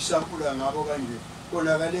enze isampula ngabo kanje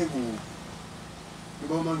konakale kuwo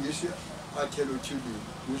ngoba amangisi athelo thile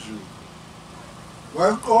uZulu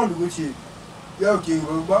waqonda ukuthi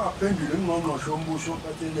uyadinga ukuba aphendule ingqongqoshe yombuso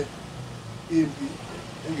ophathele impi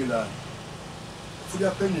eNgilandi futhi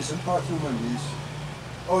aphendise emphakathini womangisi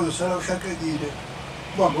ozosala ushaqekile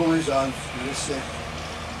ubambe ngezandla neseke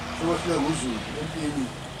sokuthi nguZulu empini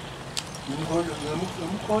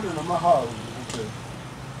ngumkhondo namahawu kuphela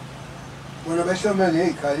bona behlome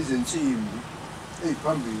ngey'khali zensimbi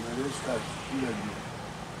ey'phambili ngalesi sikhathi kulalile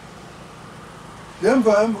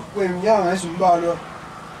lemva kweminyaka ezimbalwa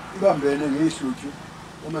ibambene ngey'hluthu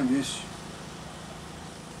amangisi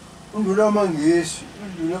unduna wamangisi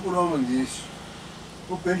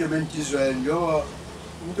uBenjamin Disraeli njengoba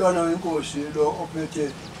umntwana wenkosi lo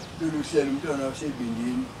ophethe lolu hlelo umntwana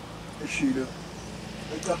wasebindini eshilo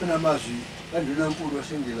ecaphena amazwi kanduna enkulu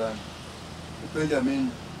waseNgilandi uBenjamin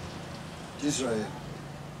Disraeli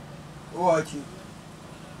owathi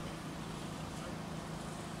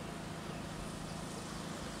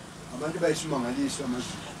abantu bayisimangalisa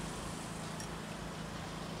amaZulu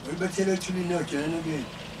balibethele ethulini ojanana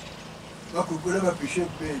bethu baguqula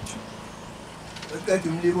ababhishophu bethu baqeda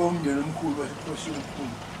umlibo womndeni omkhulu wasebukhosini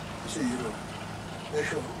omkhulu ase-Europe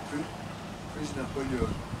besho Prince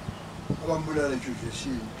Napoleon abambulala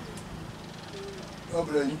eJojosini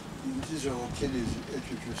wabulala insizwa Buthelezi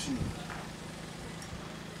eJojosini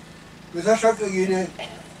besashaqekile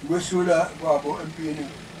ukwesula kwabo empini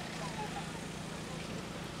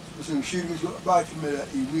besengishilo ukuthi bathumela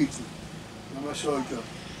iwithi namasosha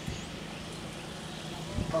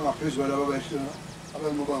angaphezu kwalaba abahlala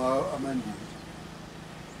abanqoba ngawo amandila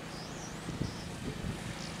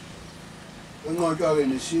benqotshwa-ke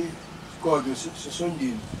nesigodlo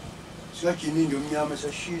sesondini sikajinindi omnyama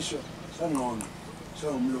sashiswa sangqonqa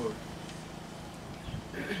sangumlolo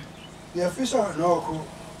ngiyafisa nokho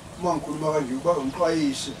uma ngikhuluma kanje ukuba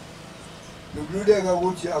umxwayise nokululeka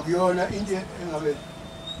ukuthi akuyona into engabe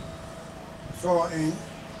faka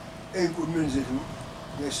ey'nkulumeni zethu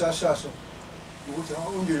ngesasasa ukuthi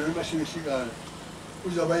umndeni olumashikishikana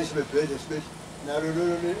uze abanye sebebhede sibethi nalo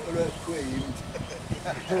lolo olwathiwe yimi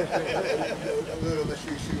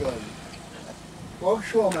olumashikishikana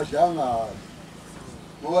kwakushiwo amadlangalo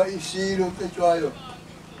ngoba isilo ucetshwayo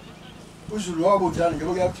uZulu wabuthana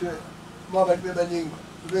njengoba kuyakuthiwa uma abantu bebaningi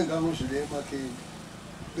benganguZulu emakheni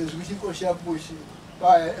benza ukuthi inkosi yakubusi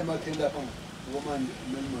baya emakheni lapha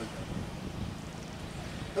ngokomamelmoni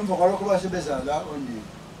emva kwalokho basebeza la ondini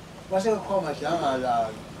basekakhiwa amadlangala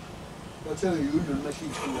bathenga yindlu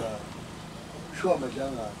nomashikishikana kushiwo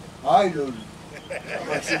amadlangala hhayi lolu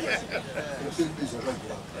abaselibiza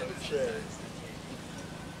kanjalo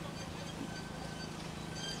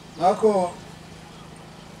ngakho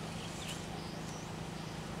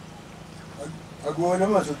akuwona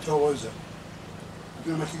amazwi okuthokoza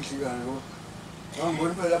kulomahlekishikana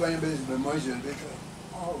ngangibona impela abanye bemoyizeli bethi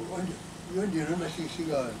uyondini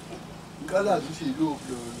olmahlekishikana ngiqalazi ukuthi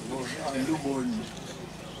yiluphi angiluboni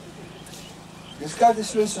ngesikhathi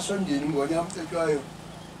esilweni sasondini ingoni yami ucetshwayo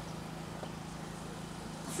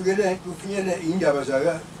kufinyele iy'ndaba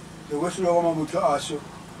zaka zokwesulwa kwamabutho aso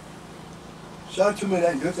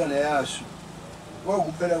sathumela indodana yaso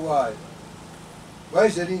kwakuphela kwayo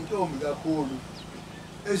wayezele intombi kakhulu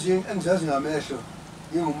ezinye engizazi ngamehlo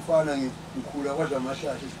ngingumfana ngikhula kwadla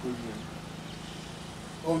amahlahla esikolweni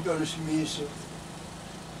omntwana uSimiso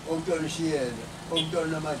omntwana uShiyela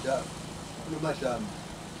omntwana uNomadlamba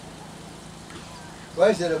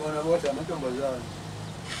wayezele bona bodwa amantombazane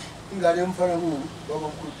ingane yomfana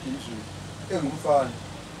babamkhulu Dinizulu engumfana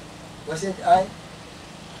wasethi hayi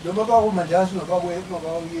noma bakumandansi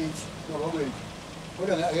ngabakithi ngabakwethu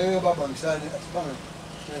kodwa ngeke babangisane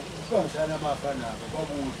sibangisane amafa nabo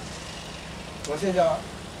babuye wasenza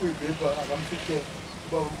uyibhebha akamfihle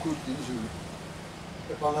babamkhulu Dinizulu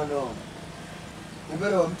eBanganoma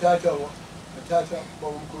impela wathatha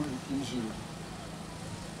babamkhulu Dinizulu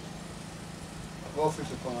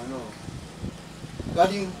wafisa khona no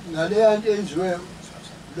kanti ngaleya nto enziwe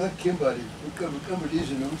Lord Kimberley iqembu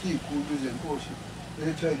lizwe nokuthi iy'khulu zenkosi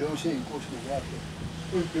ekuthiwa yileyo seyinkosi ngakho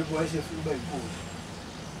uyibhebhu wayesefuna uba yinkosi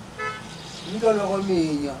umntwana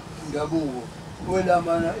kwaminya indabuko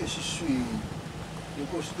owelamana esiswini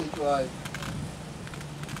nenkosi Tetshwayo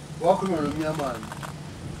wakhuluma nomnyamana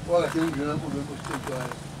wakade enguNdunankulu wenkosi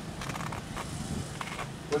Tetshwayo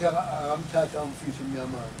kodwa akamthatha amfihla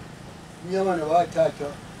umnyamana wathathwa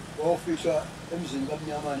wawufihla emzini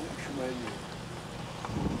kamnyamana ekushumayeleni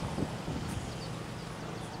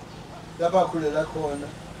lapha akhulela khona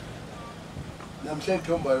namhla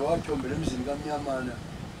ethombayo wathombela emzini kamnyamana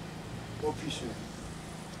ophisweni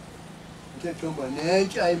ethomba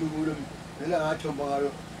nentsha ayimimulo vele ngathomba ngalo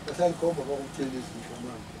basalikhomba bakuthelezi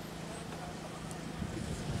mshomane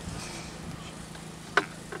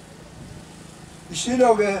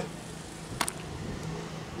isilo-ke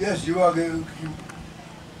yaziwa-ke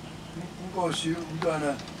inkosi umntwana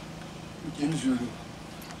uDinizulu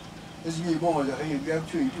ezinye iy'bongo zakhe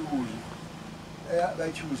kuyakuthiwa intukuzo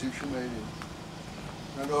bayithukuze ekushumayeleni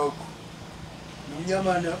ngalokho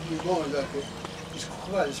nomnyamana iy'bongo zakhe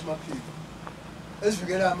isikhukhukazi esimaphiko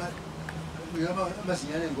esivikela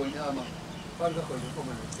amazinyane ngonyama phakathi kakhona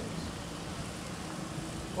inkomo nothenzi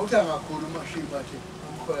okuthi angakhulu umashima athi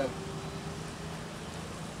amkhweba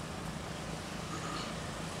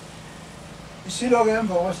isilo-ke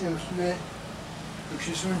emva kwasekusuke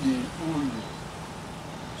ekushisa undi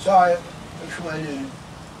saya ekushumayeleni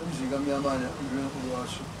emzini kamnyamana uNdunankulu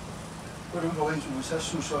waso kodwa emva kwensuku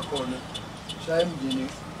sasuswa khona saya emndini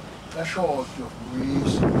kaShodo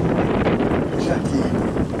nguyise ehlathini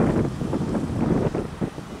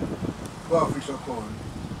wafihlwa khona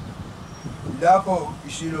lapho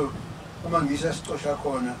isilo amangisi asicosha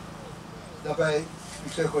khona lapha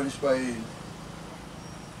ifihle khona isibayeni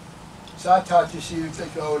sathatha isilo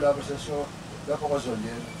Tetshwayo lapho saso lapho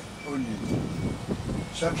kwazondela ondini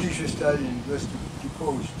sakhishwa eStalin was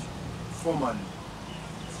deposed formally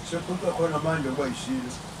sekhuluma khona manje kuba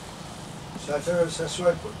yisilo sathatha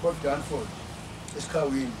sasiwa Port Danford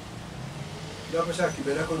esikhawini lapho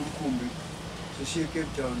sagibela khona umkhumbi sesiye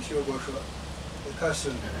eCape Town siyoboshwa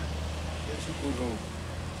eCastle eSikhuzo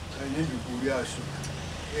kanye nendunkulu yaso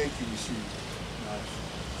eyayigilisiwe naso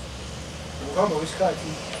ukuhamba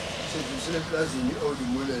kwesikhathi sedlulisele eplazini i-Old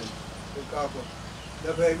Mullen eKapa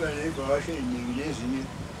lapho yayiba ney'vakashi ey'ningi nezinye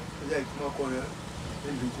ezayiphuma khona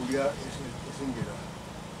endunkulu esengelayo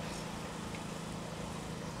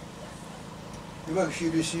iba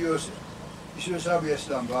kushilo isiyo sabuya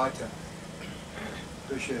silambatha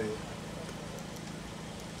phesheya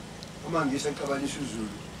amangisi axabanisa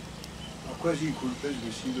uZulu akhweza iy'khulu phezu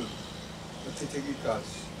kwesilo achitheka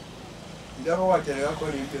igazi ilapho kwadeleka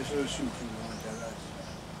khona impeso yosuthu namadakazi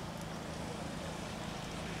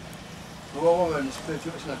ngoba kwaba nesiphetho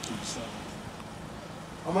esingagculisana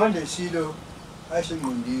amandla esilo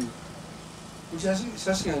ayesengqondiwe ukuthi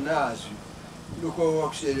sasinganazwi lokho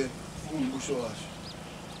okwakusele umbuso waso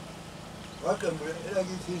waqembula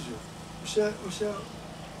elakithi izwe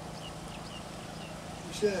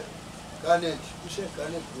Garnet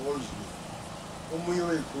Wolseley omunye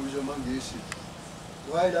wey'khulu zamangisi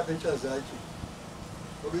waye lapha eNtshazathu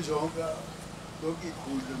obizwa wonke lonke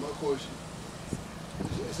iy'khulu zamakhosi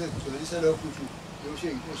esegcwalisa lokho ukuthi yoshe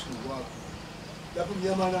inkosi ngokwakho lapho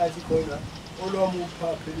umnyamana athi khona olwami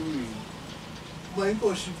uphaphe luwini uma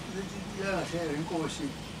inkosi yangahlelo inkosi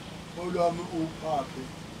olwami uphaphe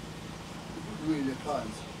luwile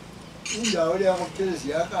phansi indawo leya koButhelezi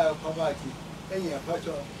yakaya phakathi enye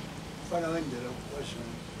yaphathwa kufana ngendlela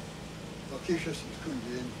kwazulu wakhishwa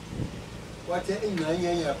sikhundleni kwathe ingxenye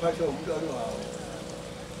enye yaphathwa umntwana wawo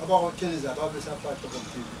abakoButhelezi ababesaphathwa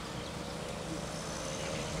koMthimba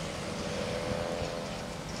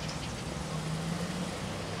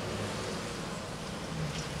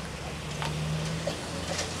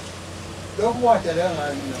lokhu kwadaleka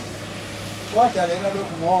ngani na kwadaleka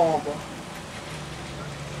lokhu ngoba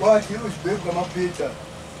kwathi uSibhebhu kaMaphitha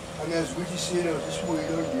angazi ukuthi isilo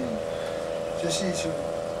sesibuyile ondini sesithi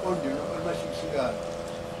ondini olumashikishikayo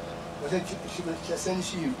wasehlasela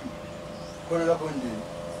ishimpi khona lapho ondini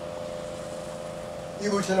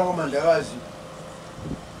ibutho lakwaMandlakazi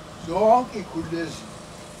zonke iy'khulu lezi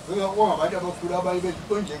bengabantu abakhulu abanye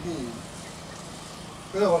bekonjekile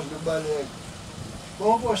bengakwazi nokubaleka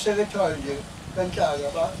bonke osekethwayo nje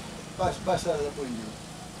kanhlaka basala lapho ondini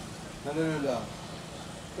ngalelo langa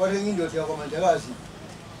kwathi enye indoda yakwaMandlakazi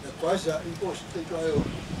yagwaza inkosi Tetshwayo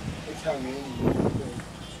ethangeni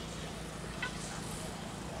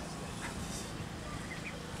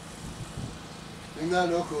ngenxa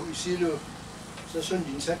lokho isilo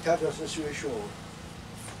sasondini sathathwa sasiwe show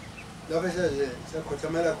lapho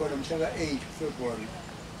sakhothamela khona mhla ka-8 February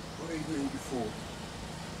ngo-1894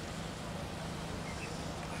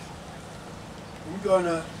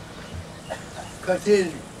 umntwana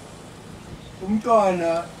khatheni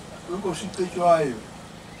umntwana wenkosi ucetshwayo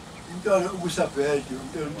umntwana ubusabhede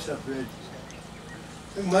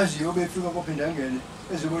engimaziyo obefika kophinda angene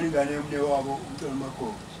ezibona ingane yomne wabo umntwana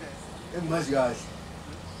uMakhoma engimazi kahle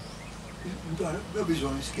umntwana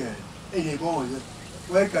bebizwa isikele eneyibongo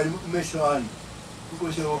wayegala umeshwana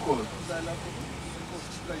inkosi yakokhona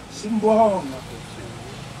simbonga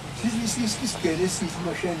isigele esithi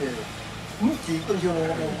umashenele umdiko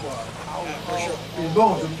njengokokwabo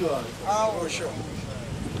izibongo zomntwana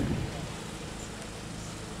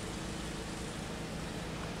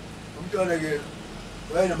umntwana-ke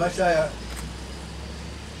wayenamasaya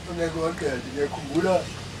ongekonqede ngiyakhumbula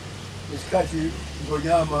ngesikhathi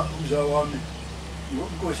ngonyama umzala wami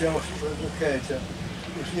inkosi yakokhetha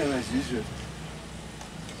inkosi inyangazizwe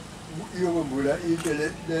iyokwembula itshe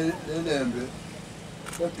lelembe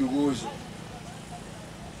kaDukuza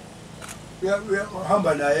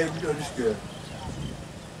uhamba naye umntwana isigele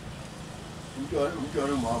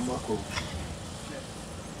umntwana umama wakho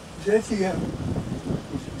usethi-ke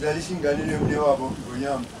uzalisa ingane nemne wabo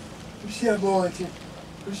ngonyama usiyabonga thi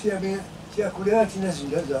siyakhuleka thina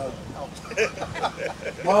zinda zakho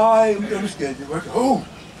hayi umntwana usigede wathi ho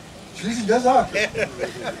zizinda zakhe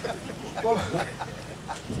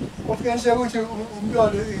kwafukaniseka ukuthi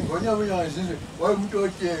umntwana ngonyama unyangazizwe waye umuntu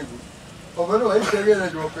otyeku wavele wayihlekela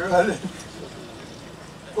nje wabhekale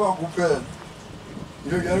kwakuphela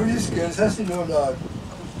yilo njalo uyisigele sasinolalo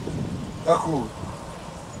kakhulu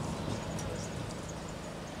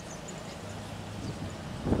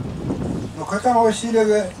nokhathama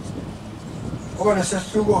wesile-ke oba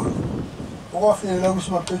nesahluko okwafinyelela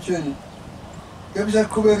kusemaphetsheni kebe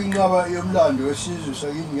saqhubeka inqaba yomlando wesizwe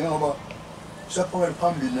sakini njengoba usaphokela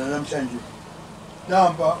phambili nanamhlanje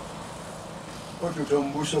nampa oDkt.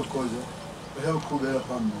 Mbuso Khoza basawuqhubela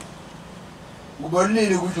phambili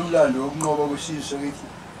kubalulekile ukuthi umlando wokunqoba kwesizwe sakithi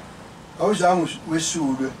awuzange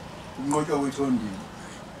wesulwe ukunqotshwa kwethondini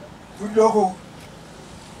futhi lokho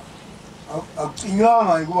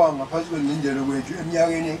akucinywanga ukuba ngaphansi kwengcindelo kwethu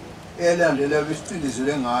eminyakeni eyalandelayo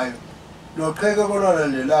besicindezele ngayo noqheka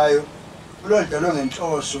kolwalandelayo olwadalwe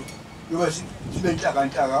ngenhloso yoba sibe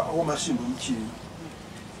nhlakantaka okwamasimba omthini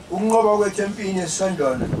ukunqoba kwethu empini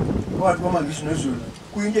esisandwana phakathi kwamangisi noZulu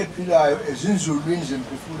kuyinto ephilayo ezinzulwini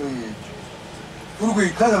zemphefumulo yethu futhi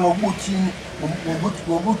kuyichaza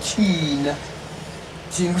ngobuthina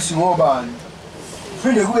thina singobani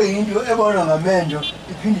kuphinde kube yinto ebonwa ngamendo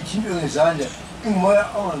iphinde ithintwe ngezandla ingumoya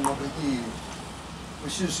onganqobekile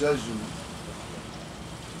wesizwe sikaZulu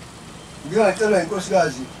ngingacela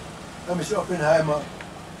inkosikazi kaMr Oppenheimer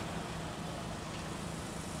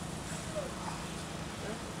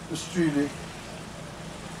uStrile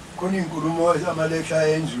khona inkulumo ama-lecture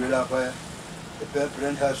ayenziwe lapha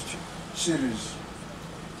eBrandhurst series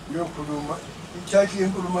ngiyokhuluma ithathi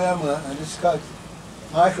yenkulumo yami ngalesikhathi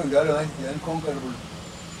ngasho njalo ngathi the unconquerable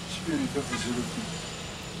spirit of the Zulu people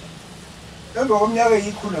emva komnyaka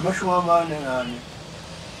eyi-144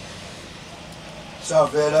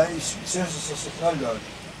 savela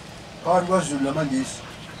Sandlwane phakathi kwaZulu namangisi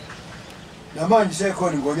namanje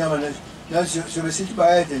sekhona ingonyama nazi sobe sithi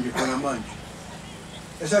bayede nje khona manje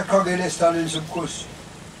esaqhakele esithalweni sobukhosi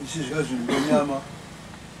isizwe kaZulu ngonyama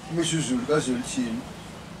imisuZulu kaZulu thina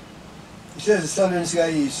iseze esithalweni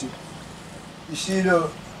sikayise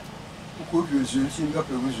isilo uGudlu Zulu thina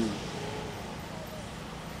kaBheka Zulu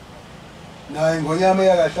naye ngonyama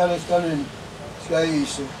eyakahlala esithalweni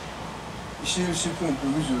sikayise isilo sipho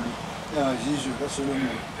Bheka Zulu yangazizwe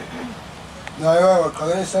kaSolomon naye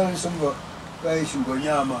waqhakela esithalweni somba kayise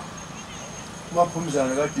ngonyama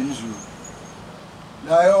uMaphumzana kaDinizulu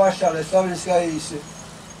naye wahlala esithalweni sikayise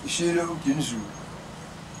ishilo uDinizulu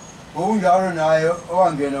ngokunjalo naye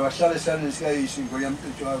owangena wahlala esithalweni sikayise ngonyama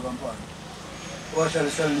uMtetshwayo kaMpande wahlala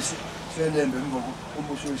esithalweni selembe emva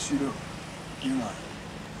kombuso wesilo Dingane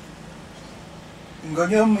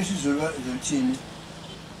ngonyama isiZulu zothini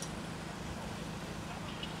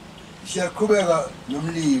siyaqhubeka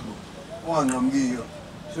nomlibo onganqamukiyo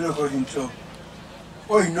selokho inhlobo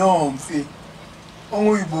oyinomfi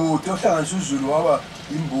onguyibutho ohlanganisa uZulu waba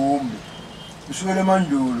imbumbe kusukela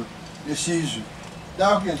emandulo lesizwe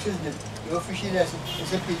lapho ngihlezi ofishini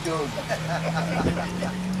yasePitoli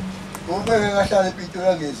ngobeke ngahlala ePitoli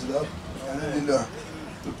angezi lapho alelila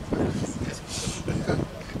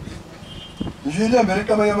nje ilembe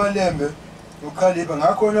lekamanye amalembe ukhalipha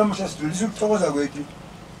ngakho namuhla sidlulisa ukuthokoza kwethu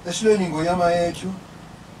esilweni ngonyama yethu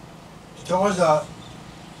Sithokoza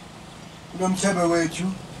unomthebe wethu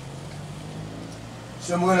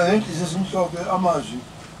siyamukela ngenhliziyo esimhlophe amazwi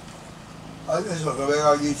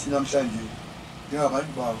ezivakabeka kithi namhlanje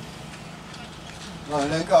njengabantu babo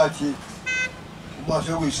ngale nkathi uma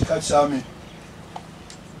sekuyisikhathi sami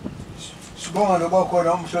sibonga noba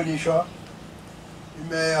khona umhlonishwa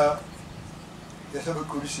imeya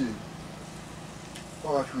yasebequlisini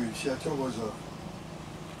phakathi kwethu siyathokoza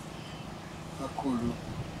kakhulu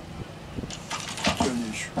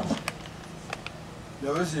umhlonishwa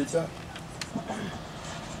yabezitha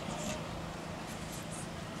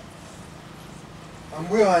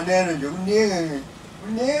angibuye nganene nje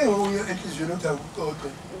kuningi uyo enhliziyweni ukuthi akuxoxe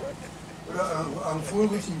kodwa angifuni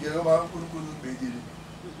ukuthi njengoba uNkulunkulu ungibekile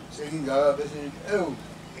sengingaka bese ewu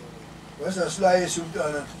wasasilayisa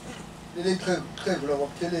umntwana leli qheku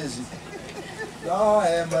lakwaButhelezi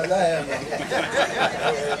lahemba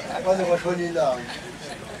baze bashona ilanga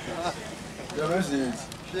yabezithi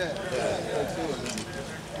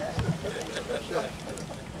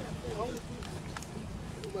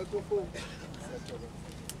microphone.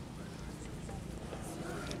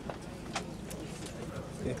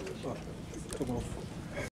 Yeah. Oh, come on.